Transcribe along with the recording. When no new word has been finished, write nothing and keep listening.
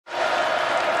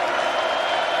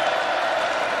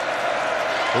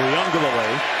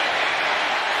Uiagalelei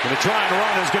going to try and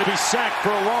run. Is going to be sacked for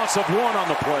a loss of 1 on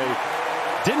the play.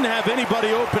 Didn't have anybody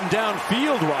open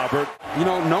downfield, Robert. You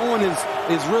know, no one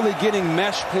is really getting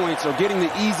mesh points or getting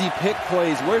the easy pick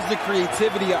plays. Where's the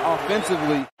creativity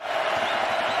offensively?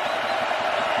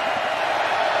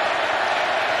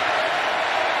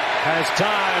 Has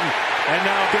time, and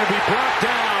now going to be brought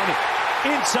down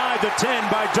inside the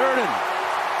 10 by Durden.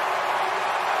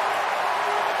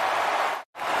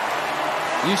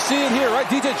 You see it here, right?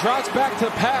 DJ drops back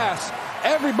to pass.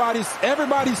 Everybody's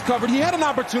covered. He had an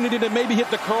opportunity to maybe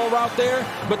hit the curl route there,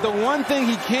 but the one thing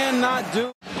he cannot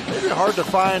do. Maybe hard to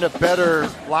find a better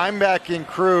linebacking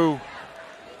crew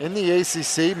in the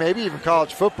ACC, maybe even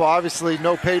college football. Obviously,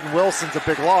 no Peyton Wilson's a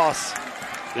big loss.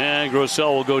 And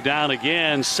Grosel will go down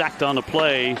again, sacked on the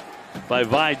play by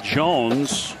Vi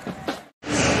Jones.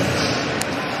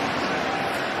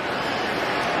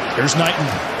 Here's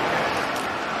Knighton.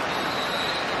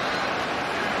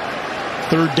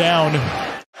 3rd down.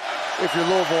 If you're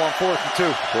Louisville on 4th and 2.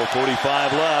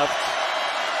 4:45 left.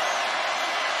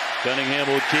 Cunningham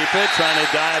will keep it, trying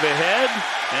to dive ahead,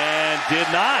 and did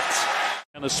not.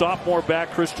 And the sophomore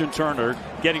back, Christian Turner,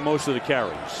 getting most of the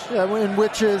carries. Yeah, in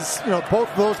which is, you know, both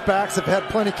of those backs have had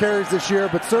plenty of carries this year,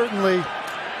 but certainly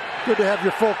good to have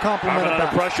your full complement of under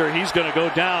backs. pressure, he's going to go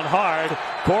down hard.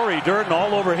 Cory Durden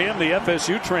all over him, the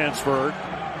FSU transfer.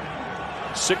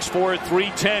 6'4",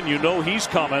 310, you know he's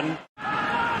coming.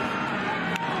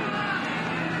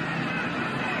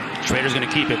 Schrader's going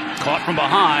to keep it. Caught from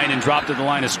behind and dropped to the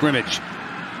line of scrimmage.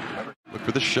 Look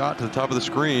for the shot to the top of the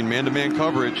screen. Man-to-man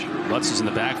coverage. Lutz is in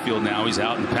the backfield now. He's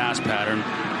out in pass pattern.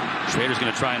 Schrader's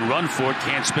going to try and run for it.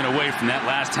 Can't spin away from that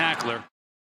last tackler.